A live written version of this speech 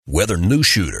Whether new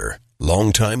shooter,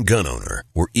 longtime gun owner,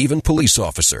 or even police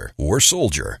officer or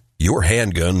soldier, your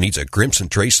handgun needs a Crimson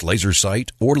Trace laser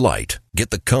sight or light.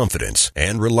 Get the confidence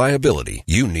and reliability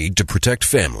you need to protect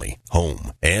family,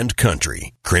 home, and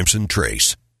country. Crimson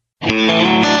Trace. Today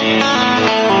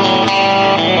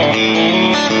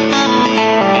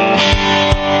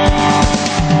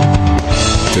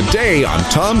on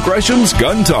Tom Gresham's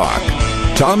Gun Talk,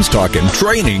 Tom's talking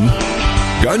training,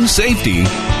 gun safety,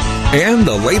 and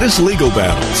the latest legal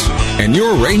battles, and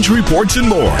your range reports and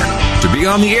more. To be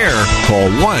on the air, call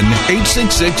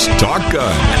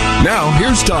 1-866-TALK-GUN. Now,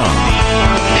 here's Tom.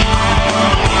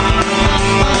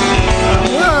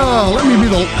 Well, let me be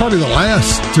probably the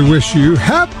last to wish you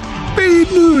Happy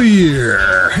New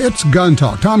Year. It's Gun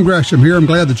Talk. Tom Gresham here. I'm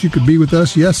glad that you could be with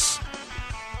us. Yes,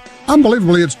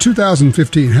 unbelievably, it's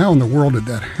 2015. How in the world did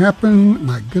that happen?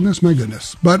 My goodness, my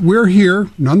goodness. But we're here,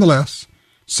 nonetheless.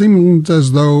 Seems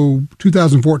as though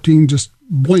 2014 just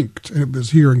blinked. It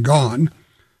was here and gone.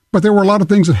 But there were a lot of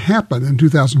things that happened in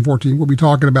 2014. We'll be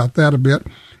talking about that a bit.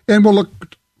 And we'll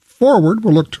look forward.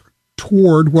 We'll look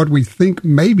toward what we think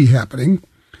may be happening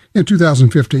in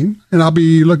 2015. And I'll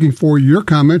be looking for your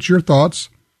comments, your thoughts,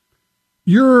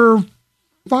 your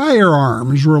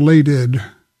firearms-related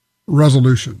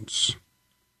resolutions.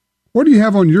 What do you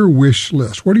have on your wish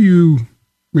list? You're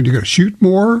going to shoot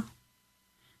more?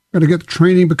 Going to get the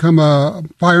training, become a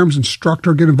firearms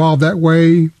instructor, get involved that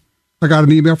way. I got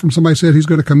an email from somebody said he's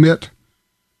going to commit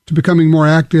to becoming more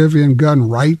active in gun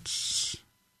rights.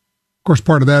 Of course,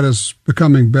 part of that is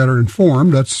becoming better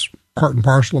informed. That's part and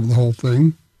parcel of the whole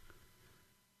thing.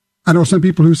 I know some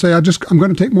people who say, I'm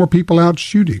going to take more people out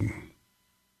shooting.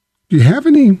 Do you have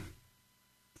any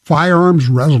firearms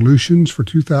resolutions for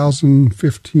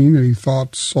 2015? Any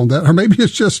thoughts on that? Or maybe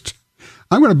it's just,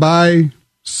 I'm going to buy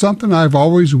something I've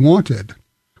always wanted,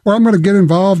 or I'm going to get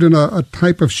involved in a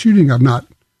type of shooting I've not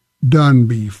done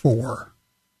before.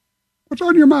 What's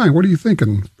on your mind? What are you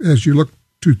thinking as you look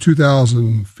to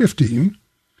 2015?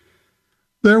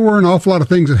 There were an awful lot of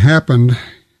things that happened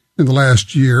in the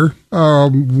last year.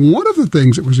 One of the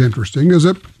things that was interesting is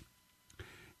that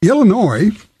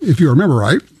Illinois, if you remember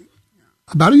right,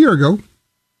 about a year ago,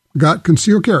 got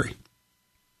concealed carry.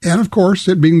 And of course,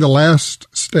 it being the last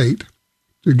state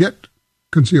to get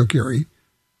concealed carry,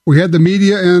 we had the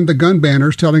media and the gun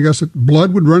banners telling us that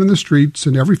blood would run in the streets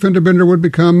and every fender bender would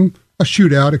become a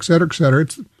shootout, et cetera, et cetera.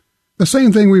 It's the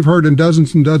same thing we've heard in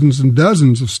dozens and dozens and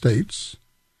dozens of states.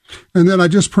 And then I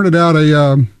just printed out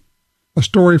a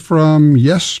story from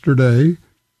yesterday.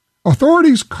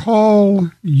 Authorities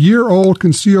call year-old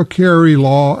concealed carry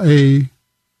law a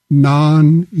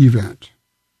non-event.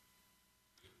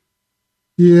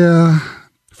 Yeah.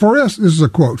 For us, this is a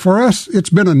quote, "For us, it's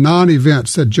been a non-event,"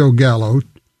 said Joe Gallo,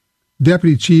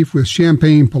 deputy chief with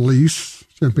Champaign Police,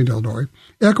 Champaign, Illinois,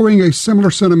 echoing a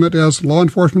similar sentiment as law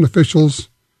enforcement officials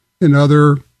in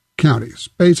other counties.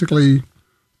 Basically,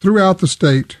 throughout the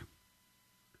state,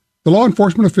 the law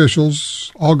enforcement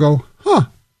officials all go,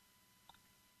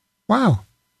 wow,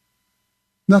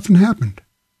 nothing happened.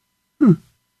 Who'd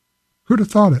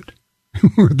have thought it?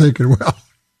 We're thinking, well,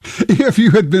 if you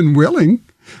had been willing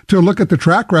to look at the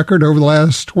track record over the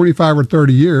last 25 or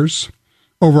 30 years,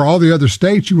 over all the other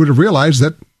states, you would have realized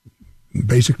that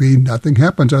basically nothing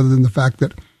happens other than the fact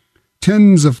that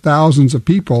tens of thousands of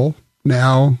people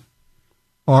now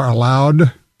are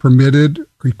allowed, permitted,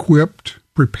 equipped,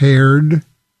 prepared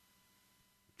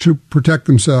to protect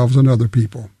themselves and other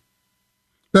people.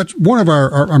 That's one of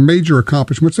our major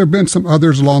accomplishments. There have been some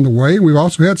others along the way. We've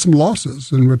also had some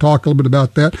losses, and we'll talk a little bit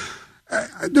about that.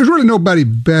 There's really nobody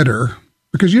better,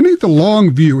 because you need the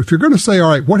long view. If you're going to say, all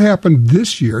right, what happened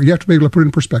this year, you have to be able to put it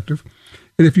in perspective.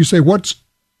 And if you say what's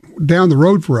down the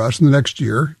road for us in the next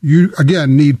year, you,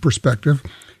 again, need perspective.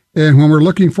 And when we're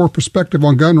looking for perspective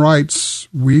on gun rights,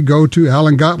 we go to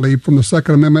Alan Gottlieb from the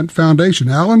Second Amendment Foundation.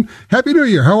 Alan, Happy New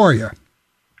Year. How are you?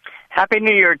 Happy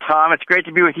New Year, Tom. It's great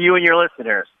to be with you and your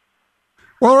listeners.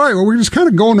 Well, all right. Well, we're just kind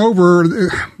of going over,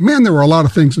 man, there were a lot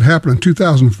of things that happened in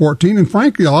 2014, and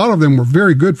frankly, a lot of them were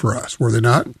very good for us, were they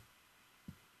not?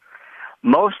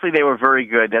 Mostly they were very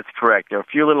good. That's correct. There were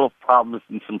a few little problems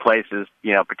in some places,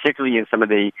 particularly in some of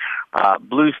the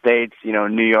blue states,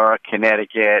 New York,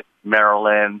 Connecticut,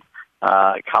 Maryland,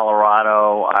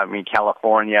 Colorado,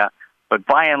 California. But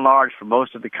by and large, for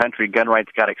most of the country, gun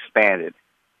rights got expanded.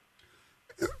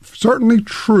 Certainly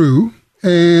true.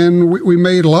 And we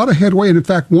made a lot of headway. And in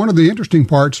fact, one of the interesting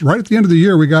parts, right at the end of the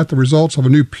year, we got the results of a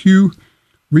new Pew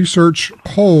Research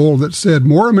poll that said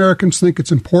more Americans think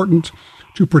it's important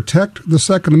to protect the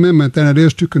Second Amendment than it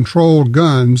is to control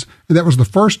guns. And that was the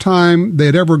first time they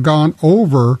had ever gone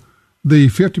over the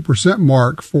 50%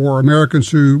 mark for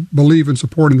Americans who believe in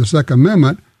supporting the Second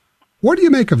Amendment. What do you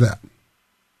make of that?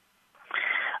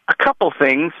 A couple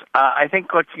things. I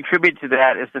think what contributed to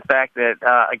that is the fact that,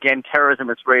 again, terrorism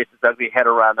has raised its ugly head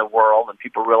around the world, and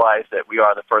people realize that we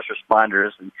are the first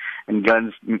responders, and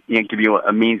guns give you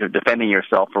a means of defending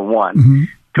yourself, for one. Mm-hmm.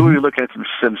 Two, we look at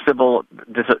some civil,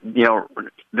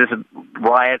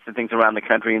 riots and things around the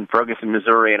country in Ferguson,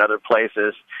 Missouri, and other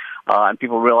places, and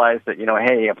people realize that,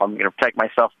 hey, if I'm going to protect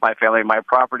myself, my family, my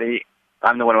property,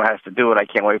 I'm the one who has to do it. I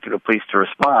can't wait for the police to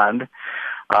respond.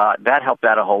 That helped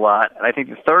out a whole lot. And I think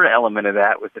the third element of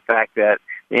that was the fact that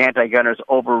the anti-gunners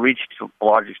overreached to a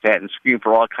large extent and screamed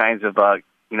for all kinds of, gun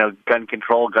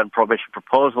control, gun prohibition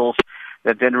proposals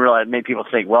that then made people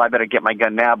think, well, I better get my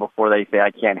gun now before they say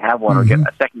I can't have one, or get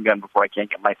a second gun before I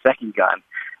can't get my second gun.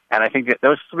 And I think that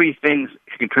those three things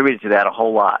contributed to that a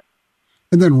whole lot.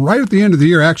 And then right at the end of the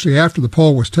year, actually after the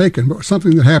poll was taken, but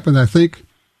something that happened, I think,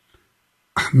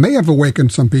 may have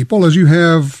awakened some people, as you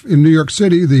have in New York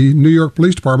City, the New York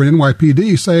Police Department,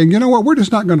 NYPD, saying, you know what, we're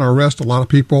just not going to arrest a lot of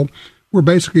people. We're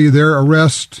basically, their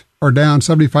arrests are down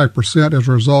 75% as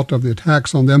a result of the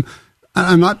attacks on them.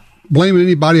 I'm not blaming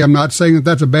anybody. I'm not saying that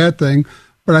that's a bad thing.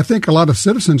 But I think a lot of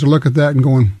citizens are looking at that and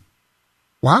going,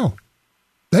 wow,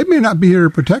 they may not be here to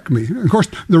protect me. Of course,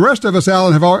 the rest of us,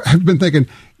 Alan, have been thinking,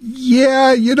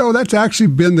 yeah, that's actually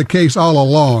been the case all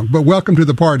along. But welcome to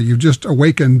the party. You've just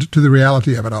awakened to the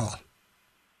reality of it all.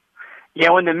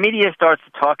 Yeah, when the media starts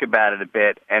to talk about it a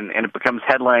bit and it becomes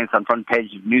headlines on front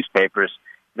pages of newspapers,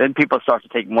 then people start to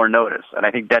take more notice. And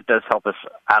I think that does help us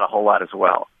out a whole lot as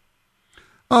well.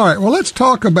 All right, well, let's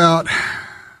talk about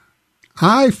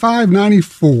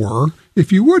I-594.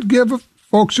 If you would give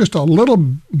folks just a little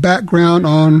background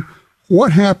on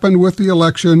what happened with the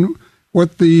election,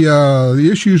 what the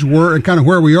issues were, and kind of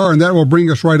where we are, and that will bring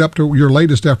us right up to your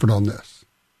latest effort on this.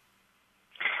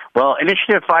 Well,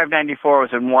 Initiative 594 was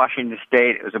in Washington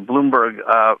State. It was a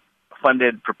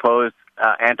Bloomberg-funded proposed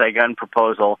anti-gun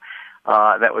proposal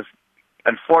that was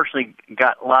unfortunately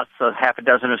got lots of half a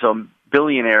dozen or so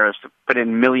billionaires to put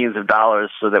in millions of dollars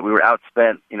so that we were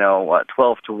outspent,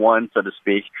 12 to 1, so to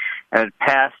speak, and it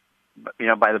passed,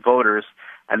 by the voters.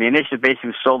 And the initiative basically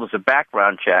was sold as a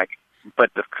background check.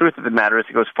 But the truth of the matter is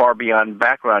it goes far beyond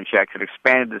background checks. It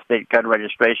expanded the state gun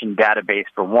registration database,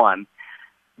 for one.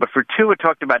 But for two, it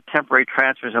talked about temporary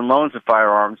transfers and loans of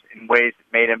firearms in ways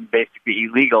that made them basically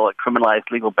illegal. It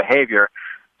criminalized legal behavior.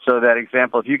 So that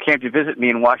example, if you came to visit me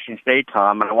in Washington State,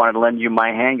 Tom, and I wanted to lend you my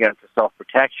handgun for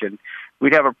self-protection,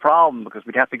 we'd have a problem because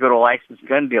we'd have to go to a licensed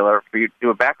gun dealer for you to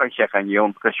do a background check on you.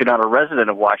 And because you're not a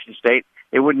resident of Washington State,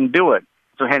 they wouldn't do it.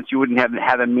 So hence you wouldn't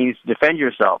have a means to defend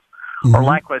yourself. Mm-hmm. Or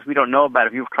likewise, we don't know about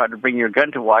if you've tried to bring your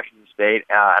gun to Washington State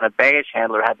and a baggage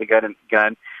handler had the gun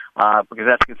because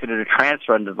that's considered a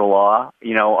transfer under the law,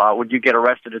 would you get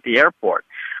arrested at the airport?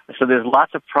 So there's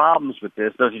lots of problems with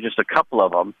this. Those are just a couple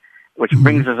of them, which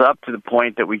brings us up to the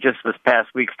point that we just this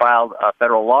past week filed a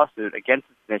federal lawsuit against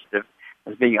this initiative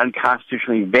as being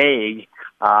unconstitutionally vague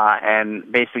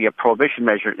and basically a prohibition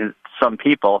measure in some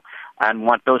people, and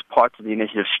want those parts of the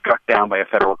initiative struck down by a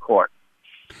federal court.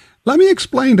 Let me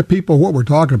explain to people what we're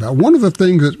talking about. One of the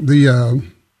things that the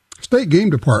State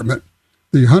Game Department,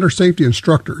 the hunter safety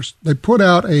instructors, they put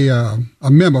out a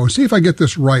memo. See if I get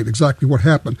this right, exactly what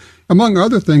happened. Among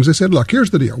other things, they said, look,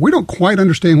 here's the deal. We don't quite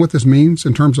understand what this means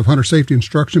in terms of hunter safety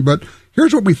instruction, but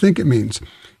here's what we think it means.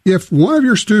 If one of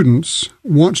your students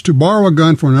wants to borrow a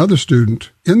gun from another student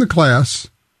in the class,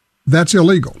 that's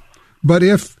illegal. But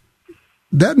if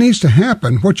that needs to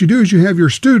happen, what you do is you have your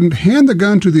student hand the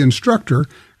gun to the instructor,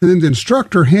 and then the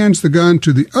instructor hands the gun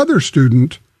to the other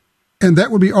student, and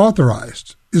that would be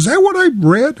authorized. Is that what I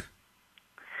read?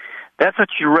 That's what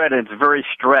you read, and it's very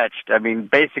stretched. I mean,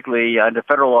 basically, under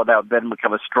federal law, that would then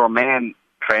become a straw man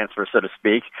transfer, so to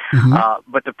speak. Mm-hmm.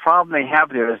 But the problem they have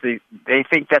there is they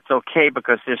think that's okay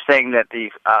because they're saying that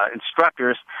the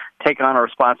instructors take on a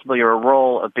responsibility or a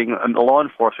role of being a law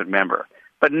enforcement member.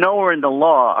 But nowhere in the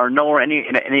law, or nowhere in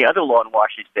any other law in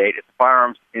Washington State, is the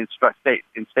firearms state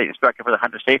instructor for the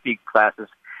hunter safety classes,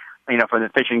 for the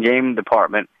Fish and Game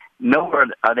Department, nowhere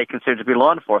are they considered to be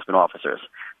law enforcement officers.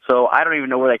 So I don't even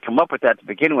know where they come up with that to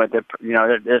begin with.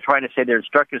 They're trying to say their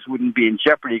instructors wouldn't be in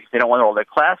jeopardy because they don't want all their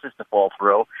classes to fall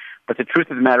through. But the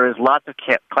truth of the matter is lots of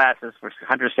classes for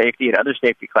hunter safety and other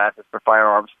safety classes for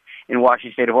firearms in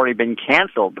Washington State have already been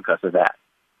canceled because of that.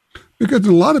 Because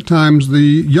a lot of times the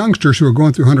youngsters who are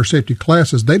going through hunter safety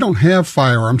classes, they don't have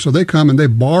firearms, so they come and they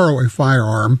borrow a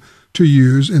firearm to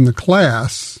use in the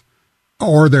class,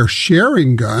 or they're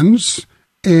sharing guns,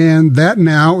 and that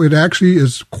now it actually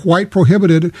is quite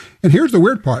prohibited. And here's the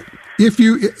weird part.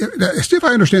 see if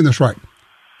I understand this right.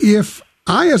 If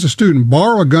I, as a student,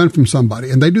 borrow a gun from somebody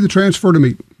and they do the transfer to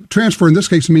me, transfer in this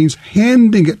case means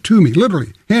handing it to me,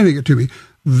 literally handing it to me,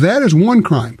 that is one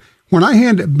crime. When I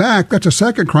hand it back, that's a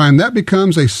second crime. That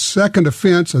becomes a second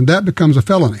offense, and that becomes a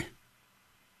felony.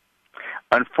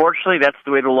 Unfortunately, that's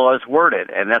the way the law is worded,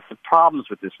 and that's the problems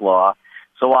with this law.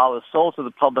 So while the sold to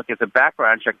the public is a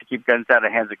background check to keep guns out of the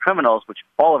hands of criminals, which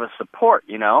all of us support,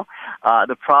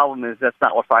 the problem is that's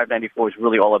not what 594 is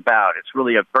really all about. It's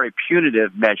really a very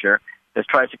punitive measure that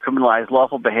tries to criminalize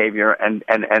lawful behavior and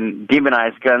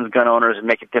demonize gun owners and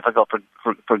make it difficult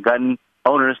for gun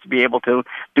owners to be able to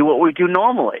do what we do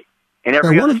normally in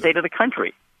every other state of the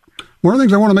country. One of the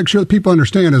things I want to make sure that people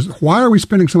understand is why are we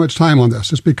spending so much time on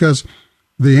this? It's because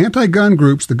the anti-gun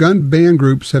groups, the gun ban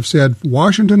groups have said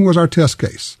Washington was our test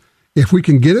case. If we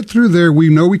can get it through there, we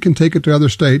know we can take it to other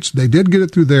states. They did get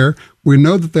it through there. We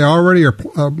know that they already are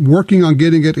working on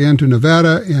getting it into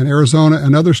Nevada and Arizona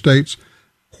and other states.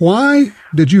 Why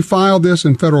did you file this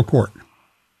in federal court?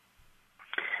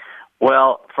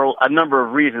 Well, for a number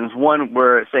of reasons. One,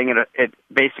 we're saying it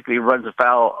basically runs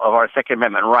afoul of our Second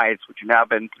Amendment rights, which have now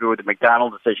been through the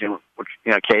McDonald decision, which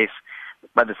case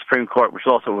by the Supreme Court, which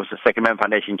also was a Second Amendment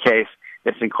Foundation case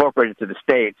that's incorporated to the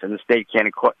states, and the state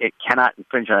cannot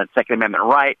infringe on its Second Amendment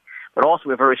right. But also,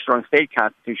 we have a very strong state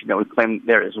constitution that we claim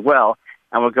there as well.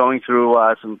 And we're going through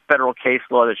some federal case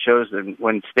law that shows that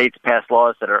when states pass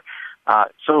laws that are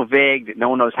so vague that no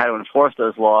one knows how to enforce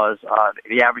those laws,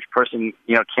 the average person,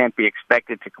 can't be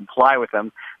expected to comply with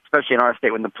them, especially in our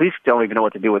state when the police don't even know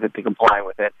what to do with it to comply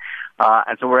with it.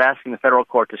 And so we're asking the federal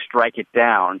court to strike it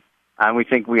down. And we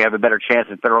think we have a better chance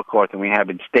in federal court than we have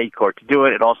in state court to do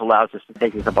it. It also allows us to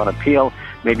take this up on appeal,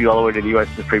 maybe all the way to the U.S.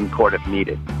 Supreme Court if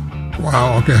needed.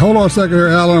 Wow. Okay. Hold on a second here,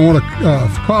 Alan. I want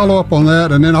to follow up on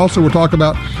that. And then also we'll talk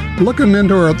about looking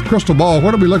into our crystal ball.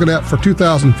 What are we looking at for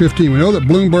 2015? We know that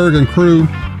Bloomberg and crew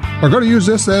are going to use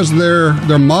this as their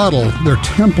model, their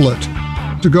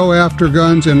template to go after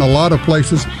guns in a lot of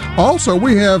places. Also,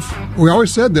 we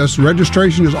always said this,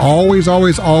 registration is always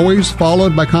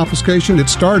followed by confiscation. It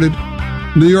started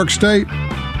in New York State.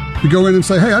 You go in and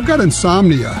say, hey, I've got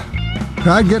insomnia. Can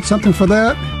I get something for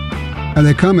that? And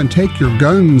they come and take your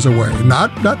guns away.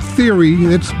 Not theory.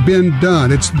 It's been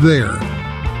done. It's there.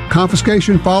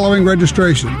 Confiscation following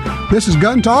registration. This is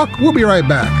Gun Talk. We'll be right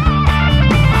back.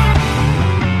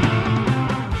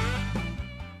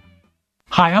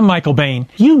 Hi, I'm Michael Bain.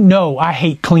 You know I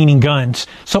hate cleaning guns,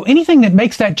 so anything that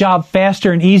makes that job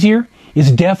faster and easier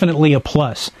is definitely a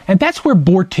plus. And that's where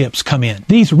Bore Tips come in.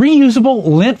 These reusable,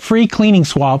 lint-free cleaning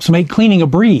swabs make cleaning a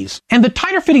breeze. And the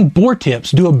tighter-fitting Bore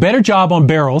Tips do a better job on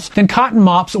barrels than cotton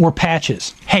mops or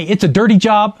patches. Hey, it's a dirty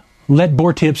job. Let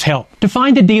Bore Tips help. To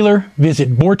find a dealer,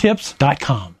 visit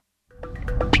boretips.com.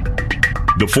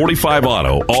 The .45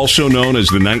 Auto, also known as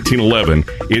the 1911,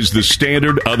 is the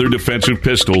standard other defensive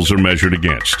pistols are measured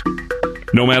against.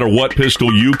 No matter what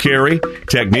pistol you carry,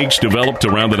 techniques developed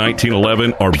around the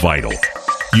 1911 are vital.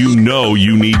 You know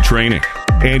you need training,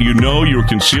 and you know your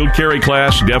concealed carry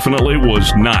class definitely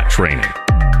was not training.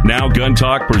 Now Gun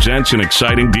Talk presents an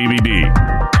exciting DVD,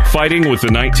 Fighting with the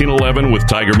 1911 with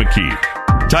Tiger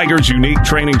McKee. Tiger's unique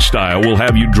training style will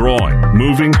have you drawing,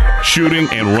 moving, shooting,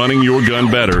 and running your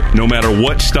gun better, no matter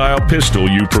what style pistol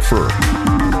you prefer.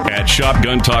 At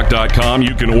ShopGunTalk.com,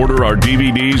 you can order our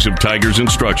DVDs of Tiger's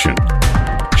instruction.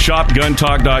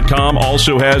 ShopGunTalk.com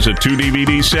also has a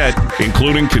 2-DVD set,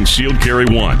 including Concealed Carry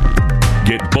 1.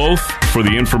 Get both for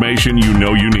the information you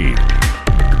know you need.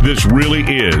 This really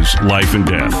is life and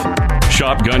death.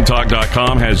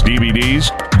 ShopGunTalk.com has DVDs,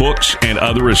 books, and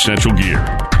other essential gear.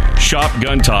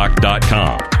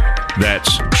 ShopGunTalk.com.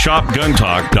 That's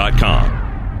ShopGunTalk.com.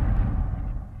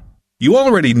 You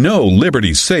already know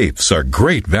Liberty safes are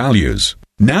great values.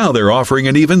 Now they're offering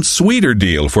an even sweeter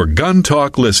deal for Gun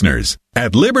Talk listeners.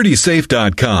 At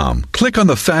LibertySafe.com, click on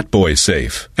the Fat Boy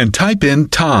safe and type in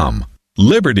Tom.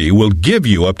 Liberty will give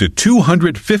you up to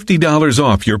 $250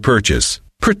 off your purchase.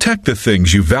 Protect the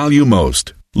things you value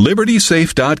most.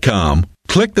 LibertySafe.com,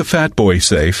 click the Fat Boy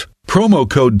safe, promo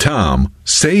code Tom,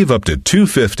 save up to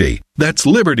 $250. That's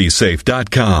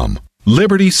LibertySafe.com.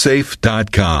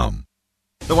 LibertySafe.com.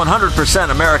 The 100%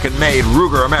 American-made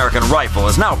Ruger American Rifle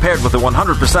is now paired with the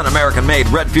 100% American-made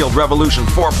Redfield Revolution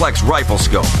 4-Plex Rifle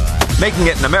Scope, making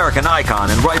it an American icon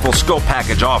and rifle scope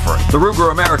package offering. The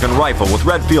Ruger American Rifle with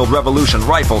Redfield Revolution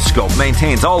Rifle Scope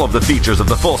maintains all of the features of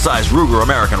the full-size Ruger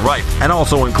American Rifle and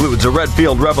also includes a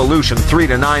Redfield Revolution 3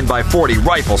 to 9x40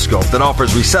 rifle scope that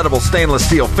offers resettable stainless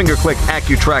steel finger-click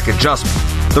AccuTrack adjustment.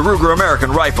 The Ruger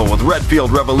American Rifle with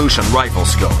Redfield Revolution Rifle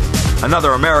Scope,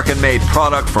 another American-made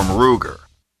product from Ruger.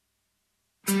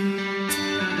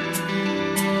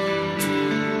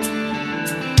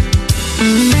 All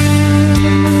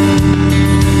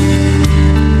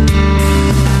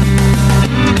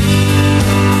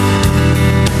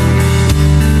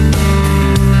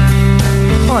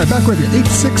right, back with you.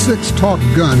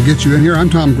 866-TALK-GUN gets you in here.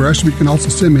 I'm Tom Gresham. You can also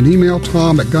send me an email,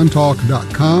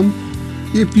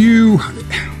 tom@guntalk.com. If you...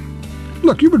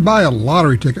 Look, you would buy a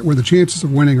lottery ticket where the chances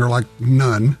of winning are like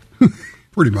none,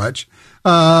 pretty much.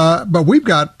 But we've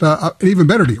got an even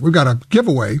better deal. We've got a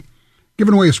giveaway,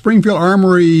 giving away a Springfield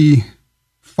Armory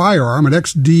firearm, an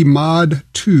XD Mod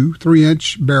 2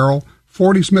 3-inch barrel,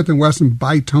 40 Smith & Wesson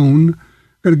Bitone.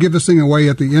 Going to give this thing away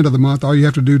at the end of the month. All you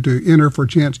have to do to enter for a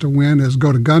chance to win is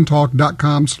go to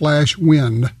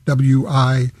guntalk.com/win,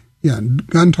 W-I-N,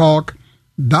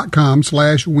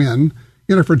 guntalk.com/win.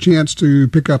 Enter for a chance to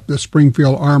pick up the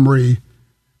Springfield Armory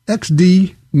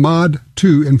XD Mod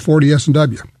 2 in 40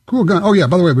 S&W. Cool gun. Oh, yeah,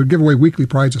 by the way, we give away weekly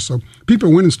prizes, so people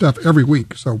are winning stuff every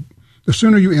week. So the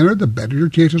sooner you enter, the better your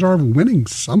chances are of winning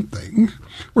something.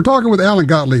 We're talking with Alan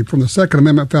Gottlieb from the Second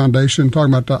Amendment Foundation,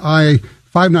 talking about the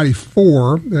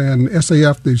I-594, and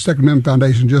SAF, the Second Amendment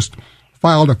Foundation, just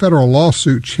filed a federal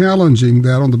lawsuit challenging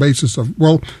that on the basis of,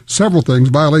 well, several things.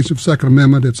 Violation of Second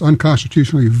Amendment. It's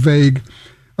unconstitutionally vague.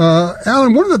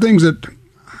 Alan, one of the things that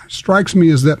strikes me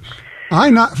is that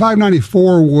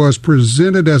I-594 was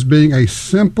presented as being a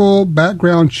simple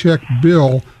background check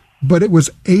bill, but it was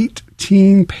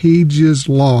 18 pages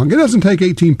long. It doesn't take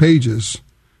 18 pages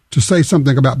to say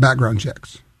something about background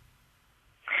checks.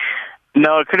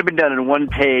 No, it could have been done in one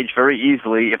page very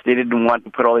easily if they didn't want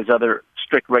to put all these other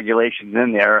strict regulations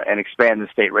in there and expand the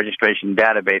state registration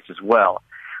database as well.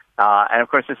 And, of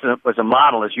course, this was a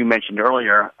model, as you mentioned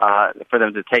earlier, for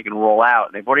them to take and roll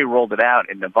out. They've already rolled it out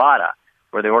in Nevada,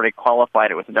 where they already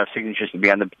qualified it with enough signatures to be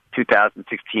on the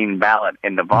 2016 ballot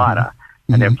in Nevada.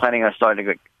 Mm-hmm. And they're planning on starting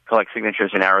to collect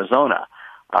signatures in Arizona.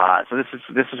 So this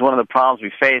is one of the problems we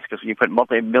face, because when you put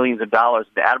multi-millions of dollars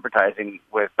into advertising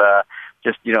with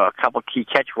just, a couple key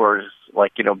catchwords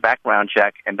like, background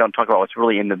check, and don't talk about what's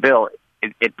really in the bill,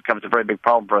 it becomes a very big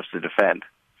problem for us to defend.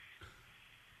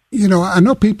 I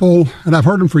know people, and I've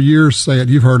heard them for years say it,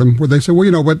 you've heard them, where they say,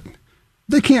 well, but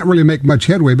they can't really make much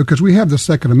headway because we have the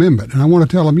Second Amendment. And I want to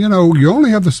tell them, you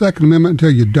only have the Second Amendment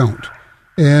until you don't.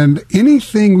 And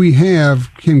anything we have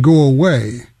can go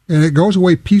away. And it goes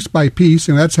away piece by piece,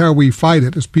 and that's how we fight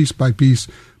it, is piece by piece.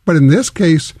 But in this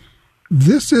case,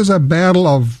 this is a battle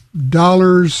of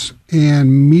dollars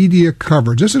and media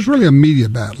coverage. This is really a media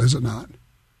battle, is it not?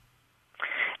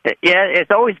 Yeah,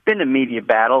 it's always been a media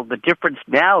battle. The difference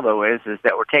now, though, is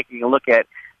that we're taking a look at,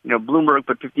 Bloomberg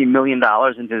put $50 million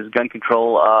into his gun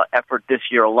control effort this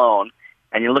year alone.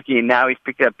 And you're looking at now he's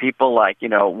picked up people like,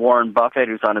 Warren Buffett,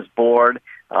 who's on his board,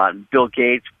 Bill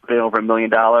Gates put in over $1 million,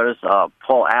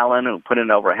 Paul Allen, who put in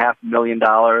over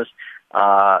 $500,000,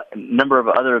 a number of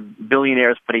other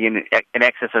billionaires putting in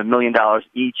excess of $1 million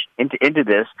each into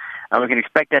this. And we can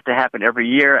expect that to happen every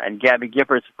year. And Gabby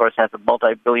Giffords, of course, has a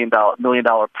 $multi-million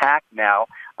PAC now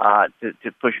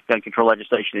to push gun control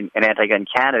legislation and anti-gun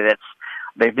candidates.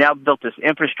 They've now built this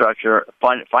infrastructure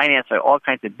financed by all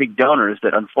kinds of big donors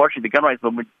that, unfortunately, the gun rights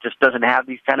movement just doesn't have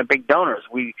these kind of big donors.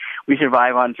 We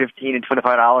survive on $15 and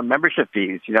 $25 membership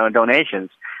fees, and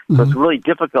donations. Mm-hmm. So it's really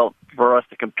difficult for us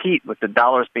to compete with the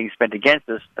dollars being spent against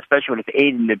us, especially when it's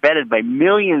aided and abetted by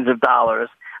millions of dollars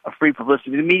of free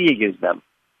publicity the media gives them.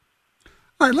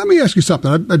 All right, let me ask you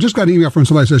something. I just got an email from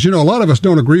somebody that says, a lot of us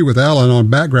don't agree with Alan on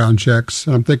background checks.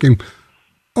 And I'm thinking,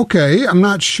 okay, I'm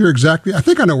not sure exactly. I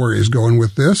think I know where he's going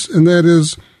with this. And that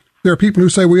is, there are people who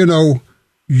say, well,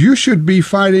 you should be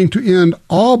fighting to end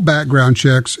all background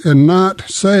checks and not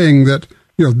saying that,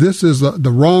 this is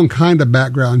the wrong kind of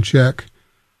background check.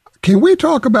 Can we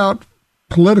talk about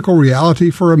political reality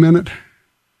for a minute?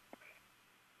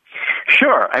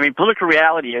 Sure. I mean, political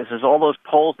reality is all those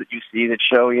polls that you see that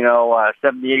show,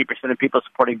 70-80% of people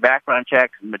supporting background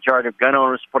checks, and the majority of gun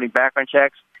owners supporting background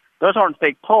checks. Those aren't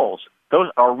fake polls. Those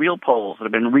are real polls that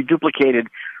have been reduplicated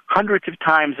hundreds of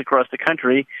times across the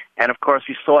country. And, of course,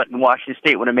 we saw it in Washington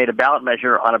State when it made a ballot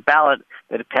measure on a ballot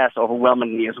that it passed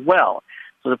overwhelmingly as well.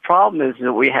 So the problem is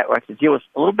that we have to deal with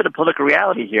a little bit of political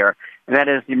reality here, and that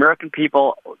is the American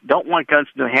people don't want guns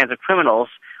in the hands of criminals,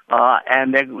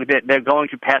 and they're going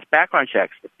to pass background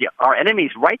checks. If our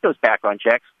enemies write those background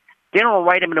checks, they don't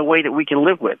write them in a way that we can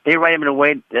live with. They write them in a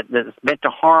way that is meant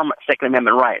to harm Second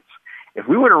Amendment rights. If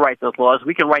we were to write those laws,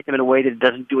 we can write them in a way that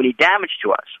doesn't do any damage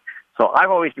to us. So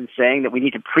I've always been saying that we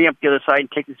need to preempt the other side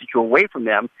and take this issue away from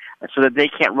them so that they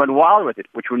can't run wild with it,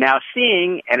 which we're now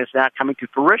seeing, and it's not coming to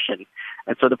fruition.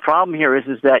 And so the problem here is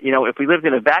that, if we lived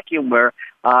in a vacuum where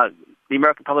the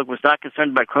American public was not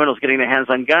concerned about criminals getting their hands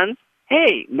on guns,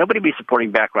 hey, nobody would be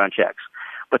supporting background checks.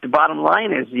 But the bottom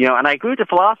line is, and I agree with the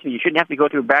philosophy, you shouldn't have to go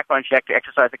through a background check to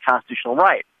exercise a constitutional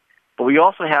right. But we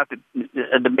also have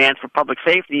a demand for public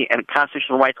safety, and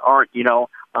constitutional rights aren't,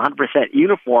 100%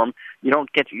 uniform. You don't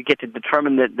get to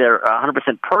determine that they're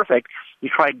 100% perfect. You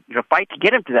try to fight to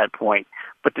get them to that point.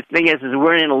 But the thing is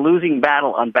we're in a losing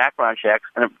battle on background checks,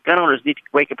 and gun owners need to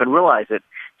wake up and realize it.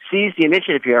 Seize the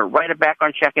initiative here. Write a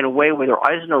background check in a way where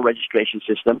there is no registration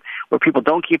system, where people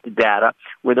don't keep the data,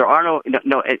 where there are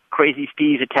no crazy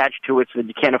fees attached to it so that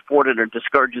you can't afford it or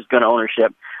discourages gun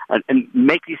ownership, and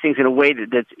make these things in a way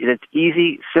that's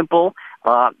easy, simple,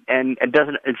 and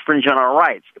doesn't infringe on our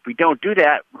rights. If we don't do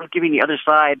that, we're giving the other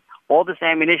side all this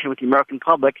ammunition with the American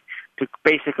public to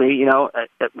basically,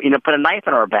 put a knife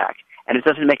in our back, and it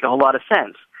doesn't make a whole lot of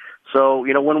sense. So,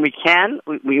 when we can,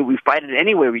 we fight it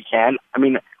any way we can. I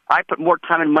mean, I put more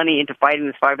time and money into fighting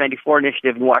this 594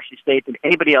 initiative in Washington State than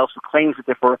anybody else who claims that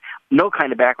they're for no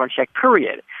kind of background check,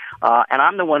 period. And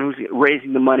I'm the one who's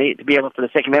raising the money to be able, for the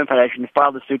Second Amendment Foundation, to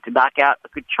file the suit to knock out a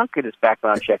good chunk of this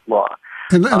background check law.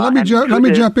 And let me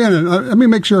jump in and let me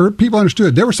make sure people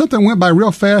understood. There was something that went by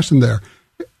real fast in there.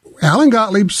 Alan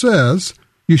Gottlieb says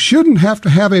you shouldn't have to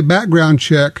have a background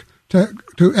check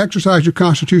to exercise your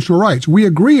constitutional rights. We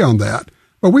agree on that.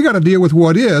 But we got to deal with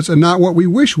what is and not what we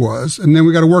wish was, and then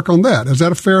we got to work on that. Is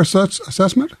that a fair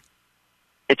assessment?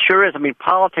 It sure is. I mean,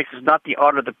 politics is not the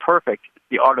art of the perfect, it's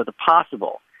the art of the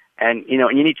possible. And,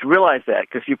 you need to realize that,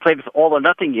 because if you play this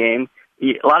all-or-nothing game,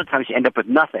 a lot of times you end up with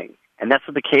nothing. And that's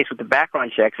the case with the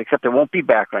background checks, except there won't be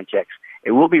background checks.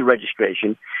 It will be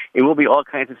registration. It will be all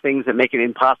kinds of things that make it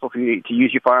impossible for you to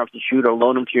use your firearms to shoot or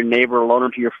loan them to your neighbor or loan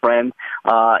them to your friend.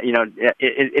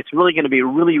 It's really going to be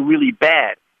really, really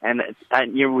bad. And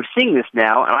we're seeing this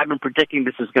now, and I've been predicting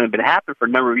this is going to happen for a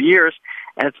number of years,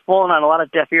 and it's fallen on a lot of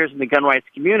deaf ears in the gun rights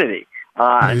community.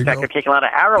 In fact, they're taking a lot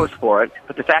of arrows for it,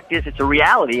 but the fact is it's a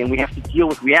reality, and we have to deal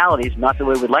with realities, not the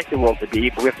way we'd like the world to be,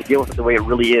 but we have to deal with it the way it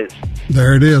really is.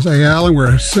 There it is. Hey, Alan,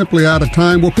 we're simply out of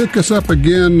time. We'll pick this up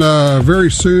again very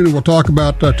soon, and we'll talk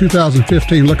about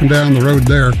 2015, looking down the road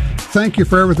there. Thank you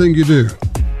for everything you do.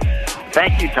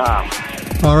 Thank you, Tom.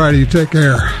 All righty, you take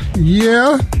care.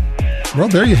 Yeah. Well,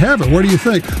 there you have it. What do you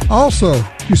think? Also,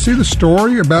 you see the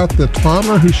story about the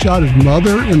toddler who shot his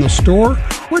mother in the store?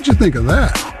 What'd you think of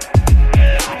that?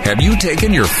 Have you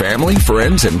taken your family,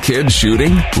 friends, and kids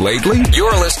shooting lately?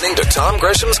 You're listening to Tom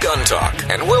Gresham's Gun Talk,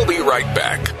 and we'll be right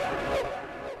back.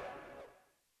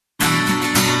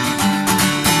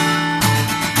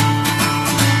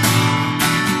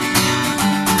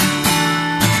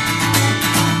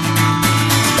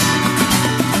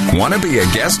 Want to be a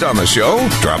guest on the show?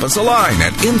 Drop us a line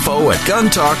at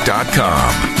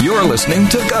info@guntalk.com. You're listening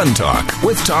to Gun Talk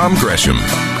with Tom Gresham.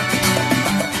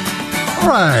 All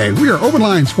right, we are open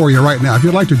lines for you right now. If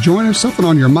you'd like to join us, something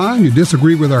on your mind, you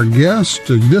disagree with our guest,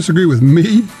 you disagree with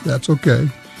me, that's okay.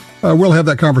 We'll have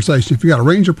that conversation. If you got a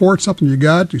range report, something you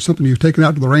got, something you've taken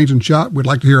out to the range and shot, we'd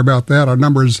like to hear about that. Our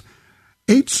number is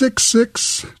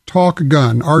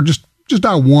 866-TALK-GUN, or just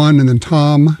dial 1 and then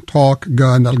Tom Talk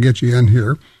Gun. That'll get you in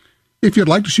here. If you'd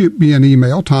like to shoot me an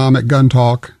email,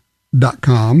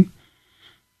 tom@guntalk.com.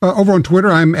 Over on Twitter,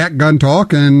 I'm at Gun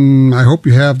Talk, and I hope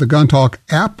you have the Gun Talk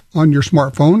app on your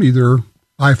smartphone, either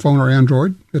iPhone or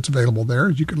Android. It's available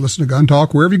there. You can listen to Gun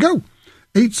Talk wherever you go.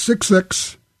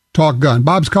 866-TALK-GUN.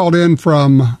 Bob's called in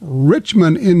from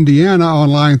Richmond, Indiana on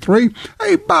line 3.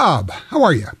 Hey, Bob, how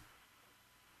are you?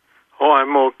 Oh,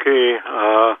 I'm okay.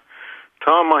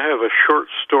 Tom, I have a short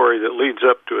story that leads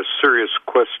up to a serious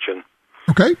question.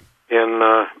 Okay. In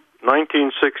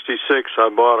 1966, I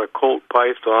bought a Colt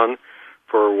Python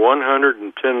for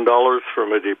 $110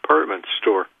 from a department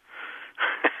store.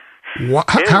 Anyway,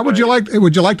 how would you like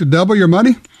to double your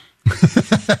money?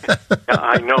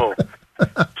 I know.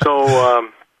 So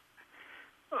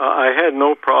I had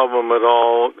no problem at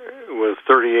all with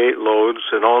 38 loads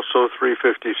and also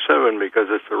 357 because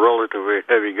it's a relatively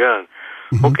heavy gun.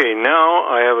 Mm-hmm. Okay, now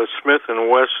I have a Smith &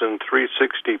 Wesson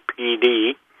 360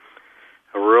 PD,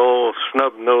 a real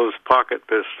snub-nosed pocket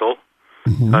pistol.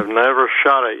 Mm-hmm. I've never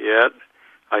shot it yet.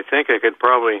 I think I could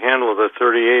probably handle the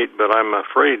 38, but I'm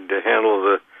afraid to handle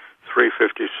the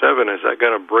 357. Is that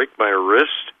going to break my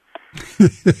wrist?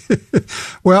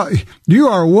 Well, you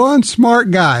are one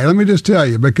smart guy, let me just tell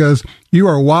you, because you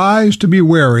are wise to be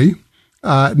wary.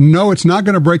 No, it's not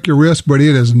going to break your wrist, but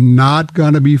it is not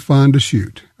going to be fun to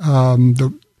shoot.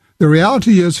 The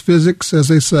reality is physics, as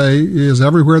they say, is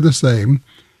everywhere the same.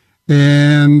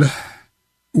 And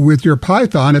with your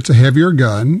Python, it's a heavier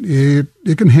gun.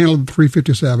 It can handle the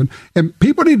 357. And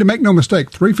people need to make no mistake,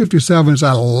 357 is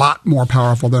a lot more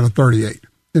powerful than a 38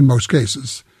 in most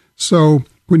cases. So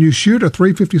when you shoot a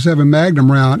 .357 Magnum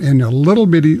round in a little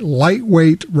bitty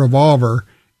lightweight revolver,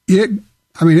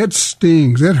 it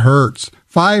stings. It hurts.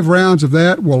 5 rounds of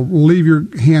that will leave your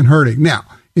hand hurting. Now,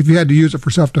 if you had to use it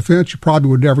for self-defense, you probably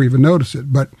would never even notice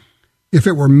it. But if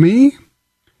it were me,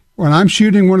 when I'm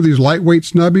shooting one of these lightweight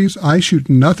snubbies, I shoot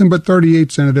nothing but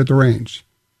 38s in it at the range.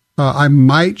 I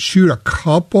might shoot a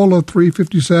couple of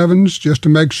 .357s just to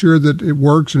make sure that it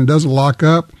works and it doesn't lock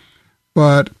up.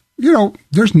 But,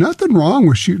 there's nothing wrong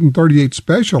with shooting 38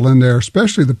 special in there,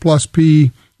 especially the Plus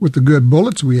P with the good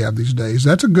bullets we have these days.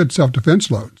 That's a good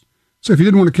self-defense load. So if you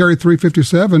didn't want to carry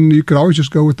 .357, you could always just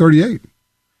go with 38.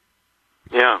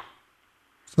 Yeah.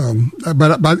 So,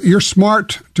 but you're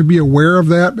smart to be aware of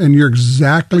that, and you're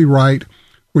exactly right.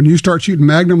 When you start shooting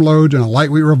Magnum loads in a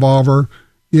lightweight revolver,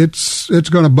 it's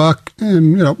going to buck,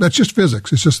 and that's just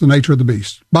physics. It's just the nature of the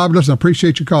beast. Bob, listen, I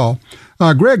appreciate your call.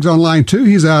 Greg's on line 2.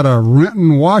 He's out of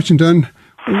Renton, Washington.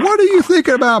 What are you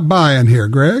thinking about buying here,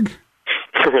 Greg?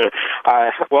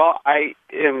 Well, I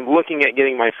am looking at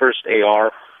getting my first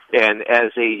AR, and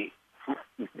as a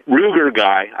Ruger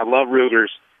guy, I love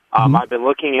Rugers. I've been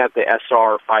looking at the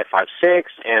SR556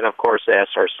 and, of course, the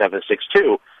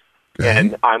SR762. Okay.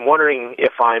 And I'm wondering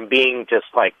if I'm being just,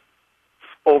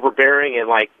 overbearing and,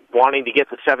 wanting to get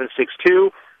the 762,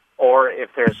 or if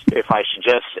I should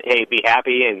just, be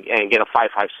happy and get a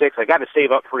 556. I got to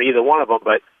save up for either one of them,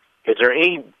 but is there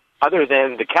any, other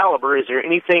than the caliber, is there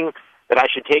anything that I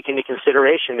should take into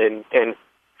consideration in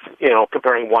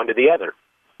comparing one to the other?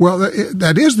 Well,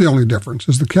 that is the only difference,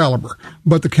 is the caliber.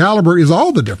 But the caliber is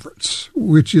all the difference,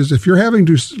 which is if you're having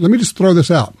to, let me just throw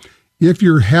this out. If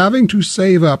you're having to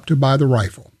save up to buy the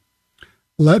rifle,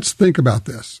 let's think about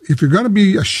this. If you're going to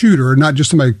be a shooter, not just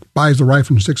somebody buys the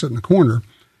rifle and sticks it in the corner,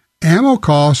 ammo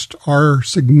costs are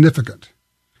significant.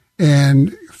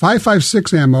 And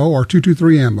 5.56 ammo or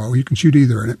 223 ammo, you can shoot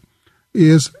either in it,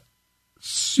 is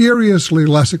seriously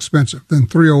less expensive than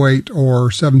 308 or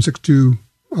 7.62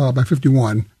 by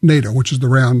 51 NATO, which is the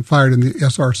round fired in the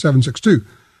SR762.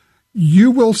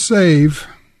 You will save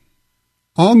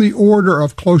on the order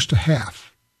of close to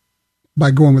half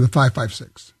by going with a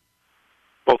 5.56.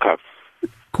 Okay.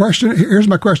 Here's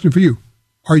my question for you.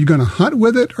 Are you going to hunt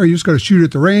with it, or are you just going to shoot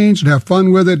at the range and have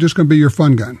fun with it? Just going to be your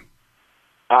fun gun?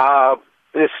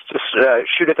 Just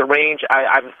shoot at the range.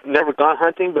 I've never gone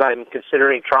hunting, but I'm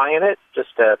considering trying it.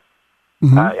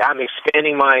 I'm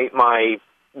expanding my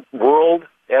world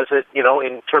as it,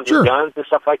 in terms of guns and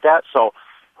stuff like that. So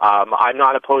I'm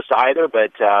not opposed to either,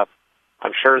 but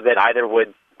I'm sure that either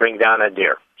would bring down a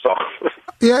deer. So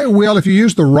yeah, well, if you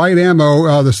use the right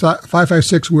ammo, the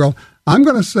 5.56 will. I'm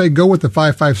going to say go with the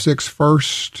 5.56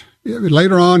 first.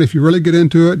 Later on, if you really get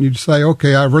into it and you say,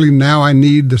 okay, I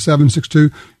need the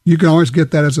 7.62, you can always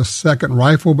get that as a second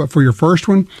rifle. But for your first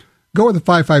one, go with the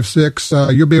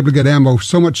 5.56. You'll be able to get ammo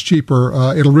so much cheaper.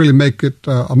 It'll really make it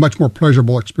a much more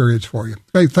pleasurable experience for you.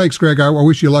 Hey, thanks, Greg. I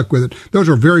wish you luck with it. Those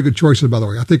are very good choices, by the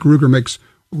way. I think Ruger makes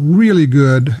really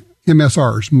good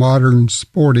MSRs, modern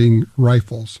sporting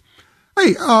rifles.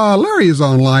 Hey, Larry is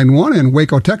on line 1 in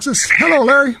Waco, Texas. Hello,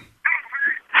 Larry.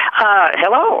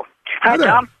 Hello. Hi,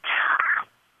 Tom.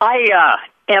 I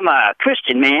am a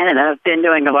Christian man, and I've been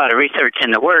doing a lot of research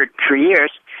in the Word for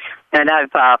years, and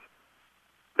I've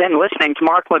been listening to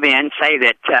Mark Levin say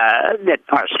that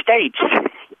our states,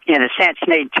 in a sense,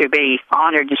 need to be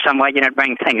honored in some way,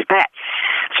 bring things back.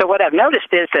 So what I've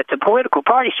noticed is that the political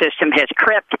party system has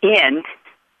crept in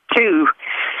to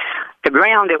the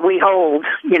ground that we hold,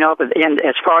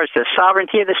 as far as the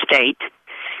sovereignty of the state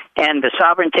and the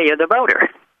sovereignty of the voter.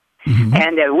 Mm-hmm.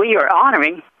 And we are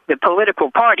honoring the political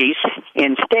parties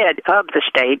instead of the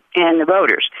state and the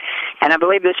voters. And I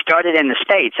believe this started in the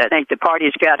states. I think the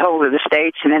parties got hold of the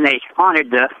states, and then they honored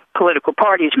the political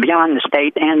parties beyond the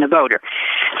state and the voter.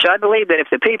 So I believe that if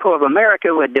the people of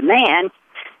America would demand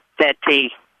that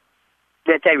they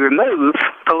remove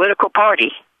political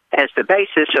party as the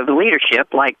basis of the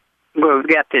leadership, like we've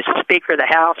got this Speaker of the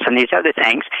House and these other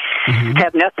things,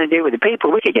 have nothing to do with the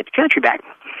people, we could get the country back.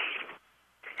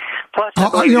 Plus,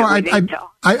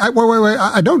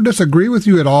 I don't disagree with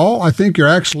you at all. I think you're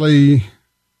actually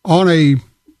on a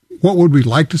what would we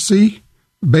like to see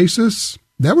basis.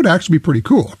 That would actually be pretty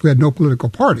cool if we had no political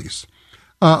parties.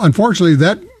 Unfortunately,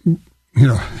 that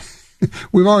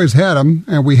we've always had them,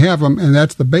 and we have them, and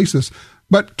that's the basis.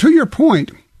 But to your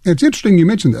point, it's interesting you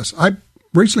mentioned this. I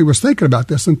recently was thinking about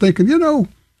this and thinking,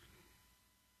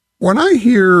 when I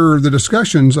hear the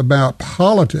discussions about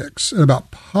politics and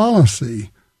about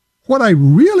policy, what I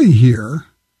really hear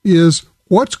is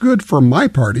what's good for my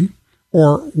party,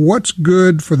 or what's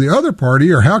good for the other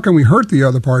party, or how can we hurt the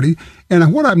other party.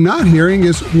 And what I'm not hearing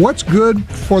is what's good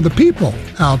for the people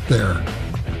out there.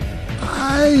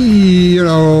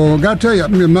 Got to tell you,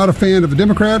 I'm not a fan of the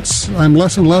Democrats. I'm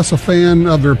less and less a fan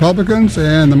of the Republicans.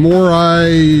 And the more I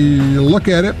look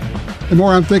at it, the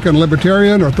more I'm thinking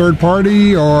libertarian or third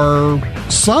party or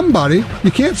somebody.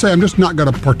 You can't say I'm just not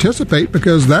going to participate,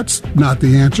 because that's not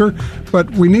the answer. But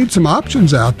we need some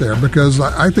options out there, because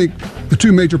I think the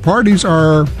two major parties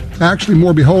are actually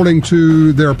more beholden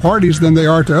to their parties than they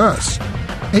are to us.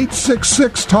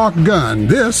 866 Talk Gun.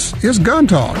 This is Gun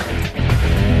Talk.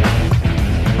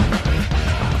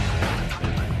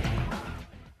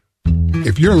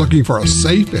 If you're looking for a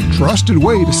safe and trusted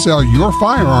way to sell your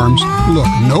firearms, look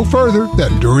no further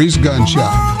than Dury's Gun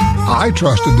Shop. I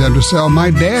trusted them to sell my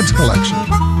dad's collection.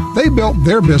 They built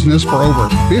their business for over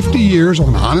 50 years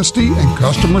on honesty and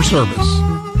customer service.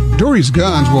 Dury's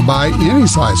Guns will buy any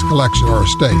size collection or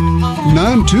estate,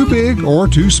 none too big or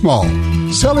too small.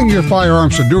 Selling your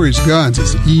firearms to Dury's Guns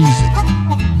is easy.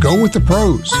 Go with the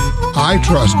pros. I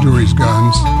trust Dury's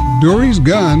Guns.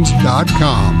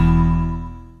 DurysGuns.com.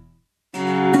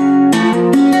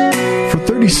 For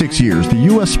 36 years, the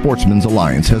U.S. Sportsmen's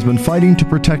Alliance has been fighting to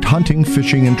protect hunting,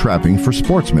 fishing, and trapping for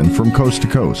sportsmen from coast to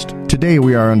coast. Today,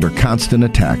 we are under constant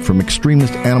attack from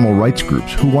extremist animal rights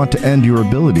groups who want to end your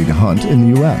ability to hunt in the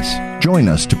U.S. Join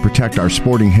us to protect our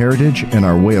sporting heritage and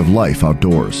our way of life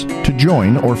outdoors. To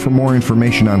join, or for more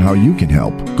information on how you can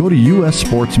help, go to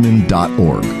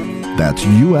ussportsman.org. That's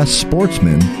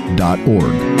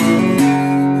ussportsman.org.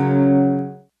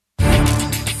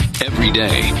 Every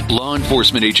day, law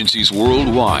enforcement agencies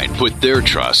worldwide put their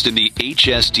trust in the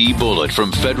HST bullet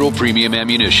from Federal Premium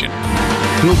Ammunition.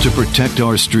 Built to protect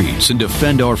our streets and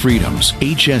defend our freedoms,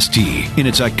 HST, in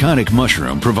its iconic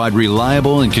mushroom, provide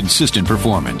reliable and consistent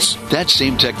performance. That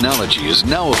same technology is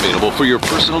now available for your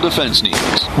personal defense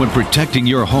needs when protecting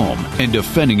your home and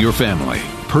defending your family.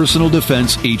 Personal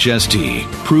Defense HST.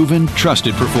 Proven,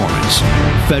 trusted performance.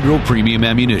 Federal Premium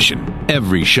Ammunition.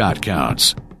 Every shot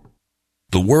counts.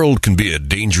 The world can be a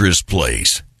dangerous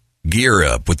place. Gear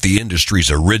up with the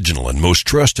industry's original and most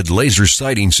trusted laser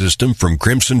sighting system from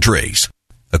Crimson Trace.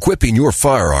 Equipping your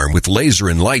firearm with laser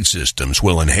and light systems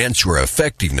will enhance your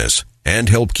effectiveness and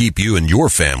help keep you and your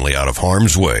family out of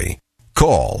harm's way.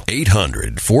 Call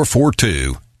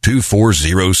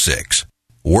 800-442-2406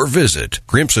 or visit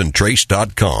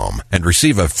crimsontrace.com and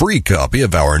receive a free copy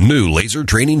of our new laser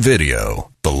training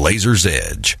video, The Laser's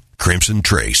Edge. Crimson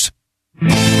Trace.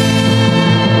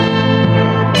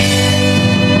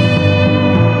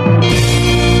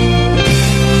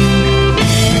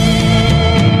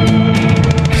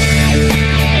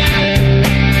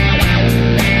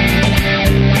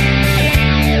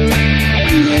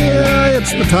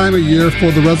 It's the time of year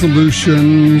for the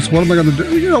resolutions. What am I going to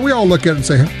do? We all look at it and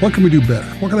say, what can we do better?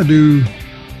 What can I do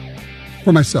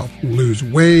for myself? Lose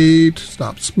weight,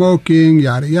 stop smoking,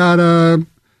 yada, yada.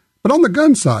 But on the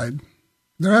gun side,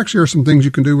 there actually are some things you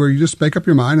can do where you just make up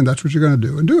your mind and that's what you're going to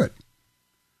do and do it.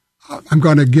 I'm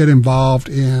going to get involved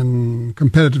in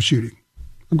competitive shooting.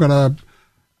 I'm going to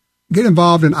get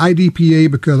involved in IDPA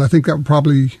because I think that would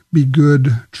probably be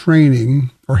good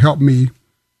training or help me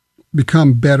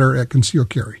become better at concealed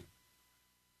carry,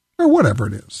 or whatever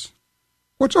it is.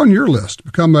 What's on your list?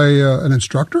 Become an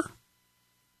instructor?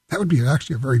 That would be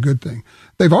actually a very good thing.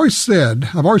 I've always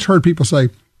heard people say,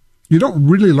 you don't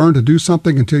really learn to do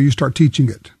something until you start teaching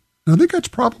it. And I think that's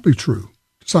probably true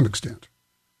to some extent.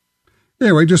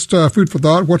 Anyway, just food for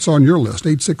thought. What's on your list?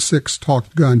 866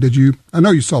 Talk Gun. I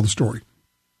know you saw the story.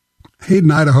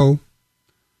 Hayden, Idaho.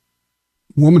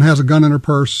 Woman has a gun in her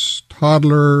purse,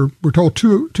 toddler, we're told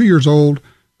 2 years old,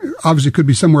 obviously could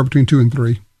be somewhere between 2 and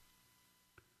 3.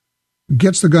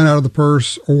 Gets the gun out of the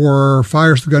purse or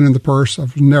fires the gun in the purse. I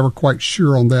was never quite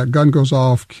sure on that. Gun goes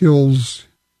off, kills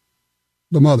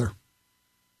the mother.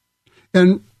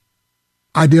 And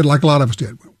I did like a lot of us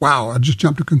did. Wow, I just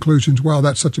jumped to conclusions. Wow,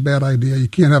 that's such a bad idea. You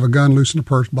can't have a gun loose in a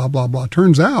purse, blah, blah, blah.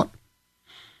 Turns out,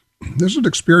 this is an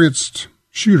experienced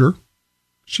shooter.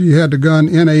 She had the gun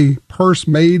in a purse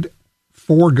made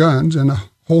for guns in a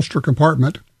holster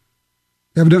compartment.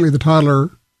 Evidently, the toddler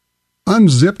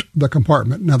unzipped the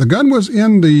compartment. Now, the gun was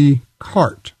in the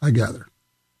cart, I gather,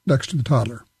 next to the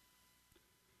toddler.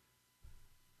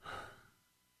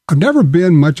 I've never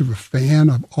been much of a fan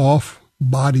of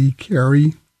off-body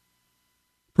carry.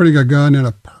 Putting a gun in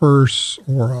a purse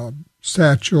or a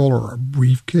satchel or a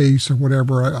briefcase or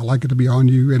whatever, I like it to be on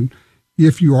you. And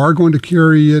if you are going to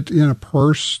carry it in a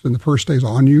purse, then the purse stays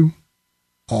on you.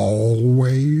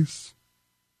 Always.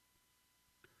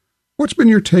 What's been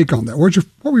your take on that? What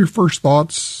were your first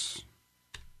thoughts?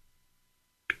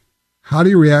 How do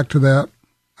you react to that?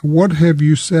 What have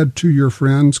you said to your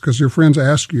friends? Because your friends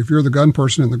ask you, if you're the gun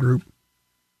person in the group,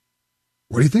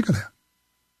 what do you think of that?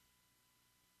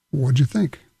 What'd you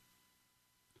think?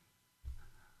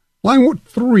 Line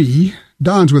 3,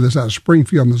 Don's with us out of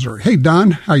Springfield, Missouri. Hey,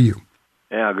 Don, how are you?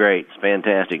 Yeah, great. It's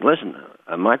fantastic. Listen,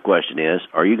 my question is,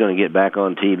 are you going to get back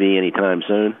on TV anytime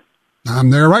soon? I'm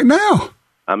there right now.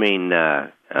 I mean, I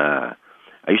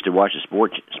used to watch the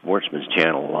Sportsman's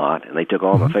Channel a lot, and they took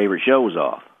all my favorite shows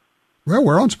off. Well,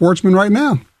 we're on Sportsman right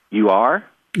now. You are?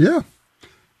 Yeah.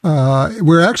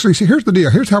 We're actually, see, here's the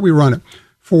deal. Here's how we run it.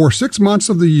 For 6 months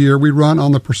of the year, we run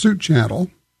on the Pursuit Channel,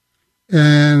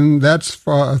 and that's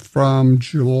from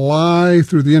July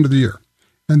through the end of the year.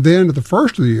 And then at the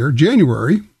first of the year,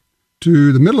 January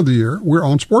to the middle of the year, we're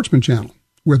on Sportsman Channel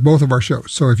with both of our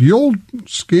shows. So if you'll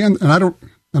scan, and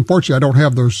unfortunately, I don't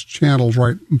have those channels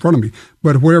right in front of me,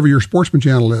 but whatever your Sportsman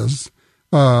Channel is,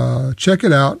 check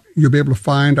it out. You'll be able to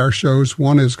find our shows.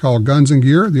 One is called Guns and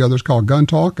Gear. The other is called Gun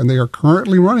Talk, and they are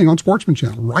currently running on Sportsman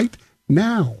Channel right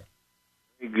now.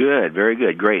 Very good. Very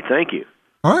good. Great. Thank you.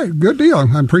 All right. Good deal.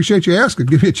 I appreciate you asking.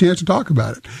 Give me a chance to talk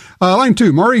about it. Line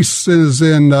 2, Maurice is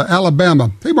in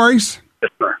Alabama. Hey, Maurice.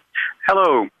 Yes, sir.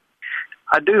 Hello.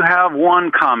 I do have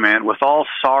one comment. With all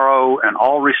sorrow and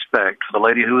all respect for the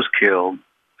lady who was killed,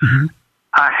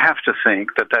 I have to think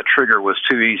that trigger was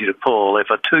too easy to pull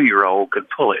if a 2-year-old could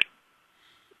pull it.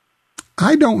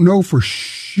 I don't know for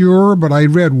sure, but I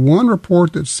read one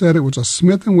report that said it was a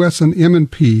Smith & Wesson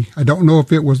M&P. I don't know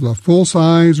if it was the full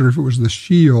size or if it was the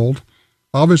Shield.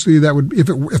 Obviously, that would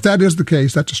if that is the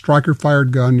case, that's a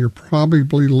striker-fired gun. You're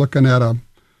probably looking at a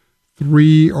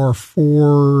 3 or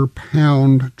 4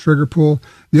 pound trigger pull.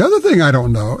 The other thing I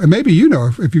don't know, and maybe you know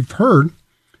if you've heard,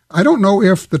 I don't know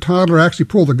if the toddler actually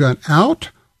pulled the gun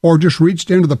out or just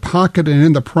reached into the pocket and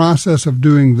in the process of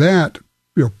doing that,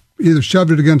 either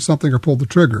shoved it against something or pulled the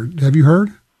trigger. Have you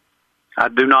heard? I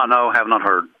do not know, have not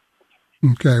heard.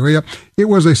 Okay, well, yeah, it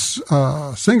was a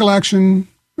single action,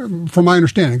 from my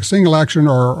understanding, single action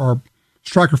or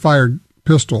striker-fired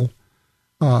pistol.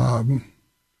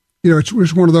 It's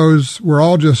just one of those, we're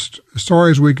all just as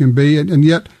sorry as we can be, and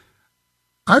yet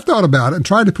I've thought about it and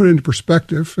tried to put it into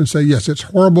perspective and say, yes, it's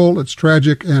horrible, it's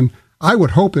tragic, and I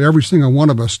would hope that every single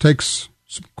one of us takes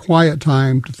some quiet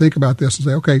time to think about this and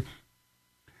say, okay,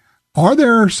 are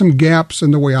there some gaps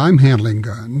in the way I'm handling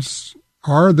guns?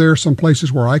 Are there some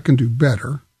places where I can do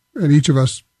better? And each of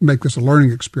us make this a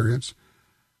learning experience.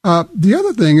 The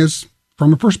other thing is,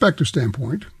 from a perspective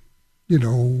standpoint,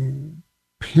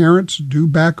 parents do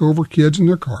back over kids in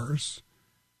their cars.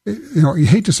 You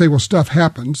hate to say, well, stuff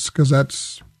happens, because that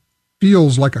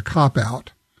feels like a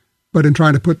cop-out. But in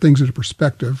trying to put things into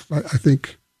perspective, I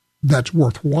think that's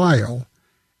worthwhile.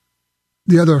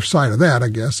 The other side of that, I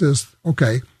guess, is,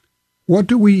 okay, what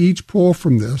do we each pull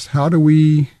from this? How can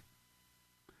we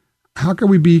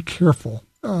be careful?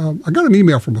 I got an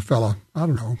email from a fella, I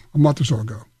don't know, a month or so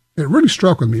ago. It really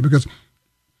struck with me because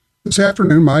this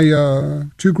afternoon, my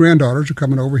 2 granddaughters are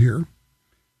coming over here.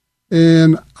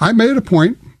 And I made it a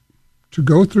point to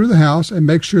go through the house and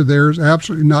make sure there's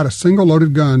absolutely not a single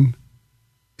loaded gun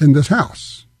in this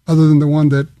house other than the one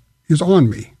that is on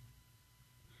me.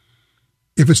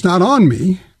 If it's not on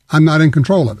me, I'm not in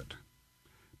control of it.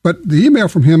 But the email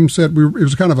from him said, it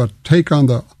was kind of a take on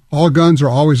the all guns are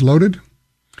always loaded.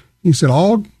 He said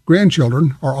all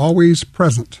grandchildren are always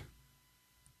present.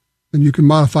 And you can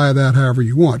modify that however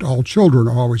you want. All children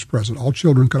are always present. All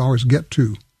children can always get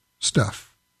to stuff.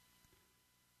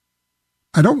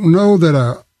 I don't know that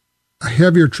a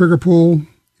heavier trigger pull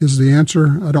is the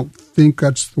answer. I don't think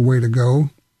that's the way to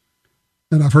go.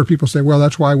 And I've heard people say, well,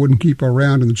 that's why I wouldn't keep a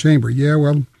round in the chamber. Yeah,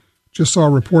 well, just saw a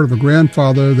report of a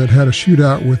grandfather that had a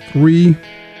shootout with 3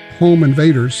 home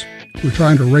invaders who were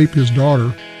trying to rape his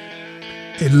daughter.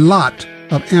 A lot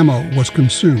of ammo was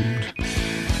consumed.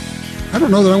 I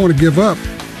don't know that I want to give up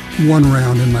 1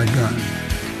 round in my gun.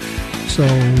 So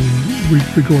we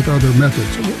go with other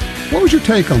methods. What was your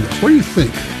take on this? What do you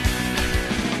think?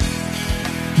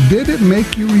 Did it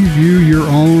make you review your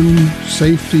own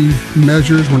safety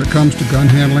measures when it comes to gun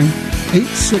handling?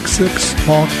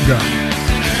 866-TALK-GUN.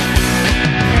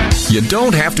 You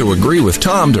don't have to agree with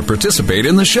Tom to participate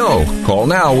in the show. Call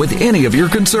now with any of your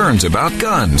concerns about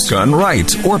guns, gun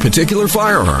rights, or particular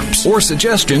firearms, or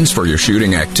suggestions for your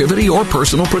shooting activity or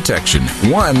personal protection.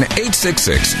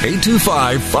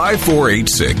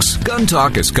 1-866-825-5486. Gun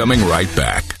Talk is coming right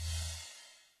back.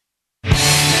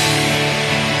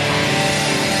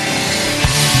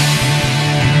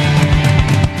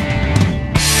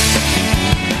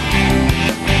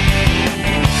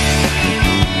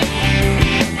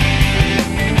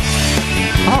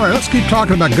 Let's keep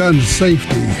talking about gun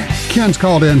safety. Ken's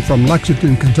called in from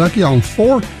Lexington, Kentucky on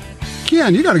 4.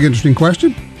 Ken, you got an interesting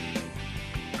question.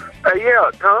 Yeah,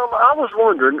 Tom, I was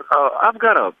wondering, I've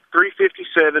got a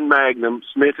 .357 Magnum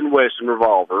Smith & Wesson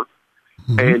revolver,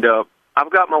 and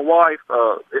I've got my wife,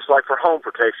 it's like for home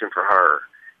protection for her,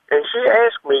 and she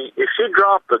asked me if she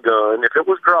dropped the gun, if it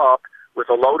was dropped with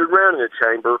a loaded round in the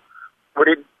chamber, would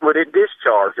it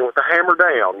discharge, with the hammer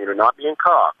down, not being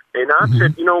cocked? And I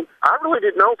said, I really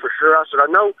didn't know for sure. I said, I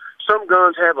know some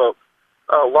guns have a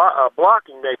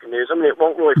blocking mechanism, and it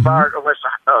won't really fire unless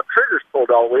the trigger's pulled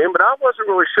all the way in, but I wasn't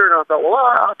really sure, and I thought,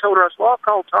 I told her, I'll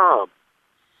call Tom.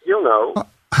 You'll know.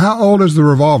 How old is the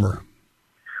revolver?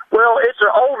 Well, it's an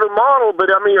older model, but,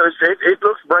 it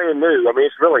looks brand new.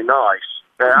 It's really nice.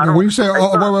 When you say,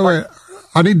 wait.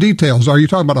 I need details. Are you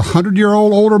talking about a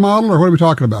 100-year-old older model, or what are we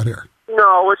talking about here?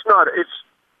 No, it's not.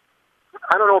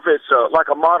 I don't know if it's like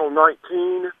a Model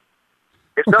 19.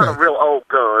 It's not a real old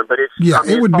gun, but it's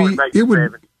it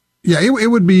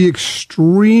would be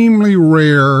extremely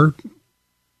rare.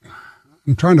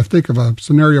 I'm trying to think of a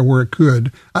scenario where it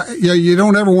could. You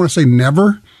don't ever want to say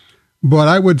never, but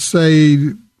I would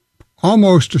say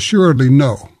almost assuredly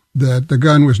no, that the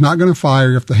gun was not going to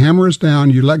fire. If the hammer is down,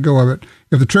 you let go of it.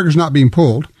 If the trigger's not being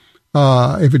pulled,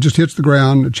 if it just hits the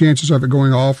ground, the chances of it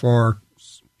going off are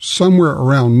somewhere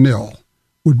around nil.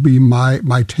 Would be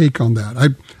my take on that.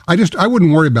 I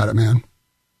wouldn't worry about it, man.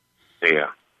 Yeah.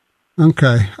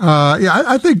 Okay.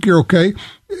 I think you're okay.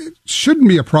 It shouldn't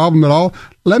be a problem at all.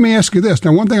 Let me ask you this.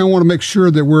 Now, one thing I want to make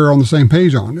sure that we're on the same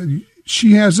page on.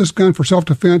 She has this gun for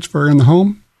self-defense for in the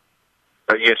home?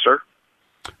 Yes, sir.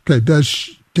 Okay. Does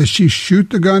she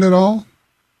shoot the gun at all?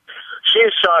 She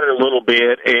has shot it a little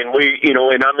bit, and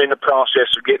and I'm in the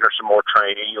process of getting her some more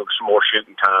training, some more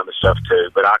shooting time and stuff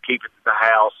too. But I keep it at the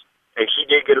house. And she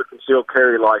did get her concealed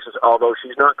carry license, although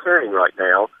she's not carrying right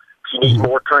now. She needs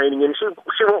more training, and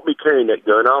she won't be carrying that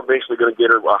gun. I'm eventually going to get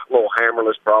her a little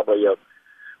hammerless, probably a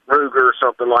Ruger or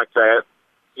something like that,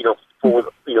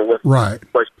 right.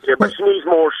 But she needs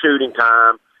more shooting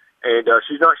time, and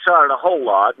she's not shot it a whole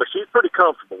lot, but she's pretty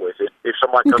comfortable with it if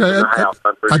somebody comes in the house.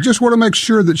 I just want to make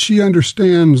sure that she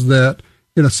understands that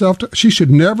she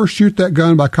should never shoot that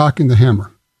gun by cocking the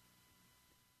hammer.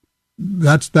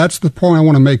 That's the point I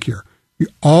want to make here. You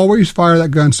always fire that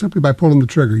gun simply by pulling the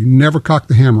trigger. You never cock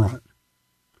the hammer on it.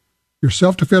 Your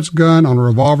self-defense gun on a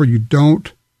revolver, you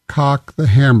don't cock the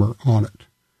hammer on it.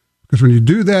 Because when you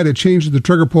do that, it changes the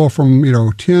trigger pull from,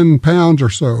 10 pounds or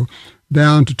so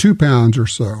down to 2 pounds or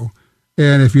so.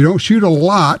 And if you don't shoot a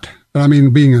lot,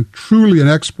 being truly an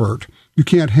expert, you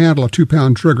can't handle a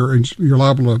 2-pound trigger, and you're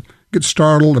liable to get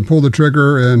startled and pull the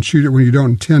trigger and shoot it when you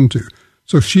don't intend to.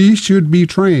 So she should be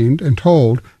trained and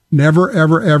told never,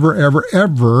 ever, ever, ever,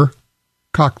 ever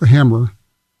cock the hammer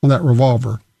on that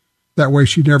revolver. That way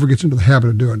she never gets into the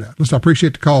habit of doing that. Listen, I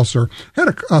appreciate the call, sir.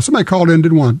 Somebody called in,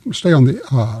 didn't want to stay on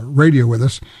the radio with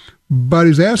us, but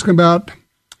he's asking about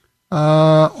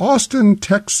Austin,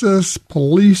 Texas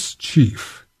police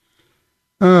chief.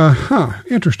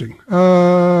 Interesting.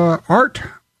 Art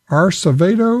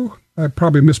Acevedo. I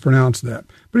probably mispronounced that.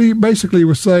 But he basically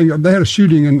was saying they had a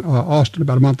shooting in Austin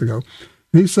about a month ago.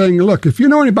 And he's saying, look, if you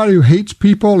know anybody who hates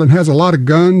people and has a lot of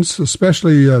guns,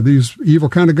 especially these evil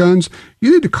kind of guns,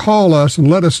 you need to call us and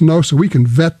let us know so we can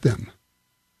vet them.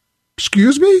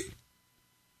 Excuse me?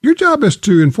 Your job is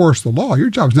to enforce the law. Your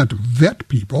job is not to vet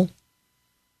people.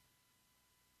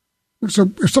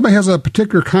 So if somebody has a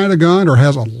particular kind of gun or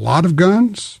has a lot of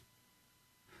guns,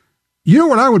 you know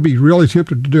what I would be really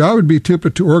tempted to do? I would be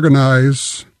tempted to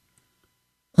organize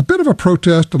a bit of a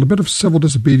protest, a little bit of civil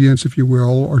disobedience, if you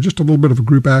will, or just a little bit of a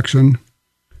group action.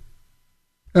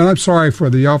 And I'm sorry for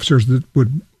the officers that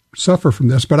would suffer from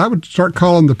this, but I would start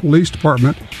calling the police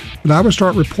department, and I would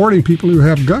start reporting people who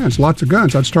have guns, lots of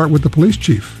guns. I'd start with the police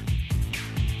chief.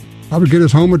 I would get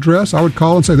his home address. I would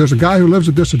call and say, there's a guy who lives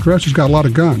at this address who's got a lot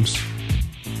of guns.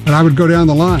 And I would go down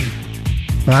the line,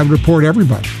 and I would report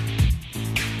everybody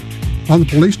on the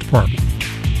police department.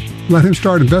 Let him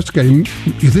start investigating.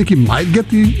 You think he might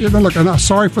get look, I'm not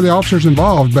sorry for the officers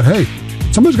involved, but hey,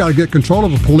 someone's got to get control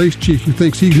of a police chief who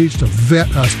thinks he needs to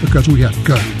vet us because we have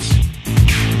guns.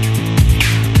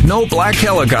 No black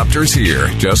helicopters here,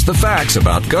 just the facts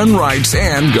about gun rights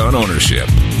and gun ownership.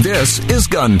 This is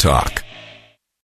Gun Talk.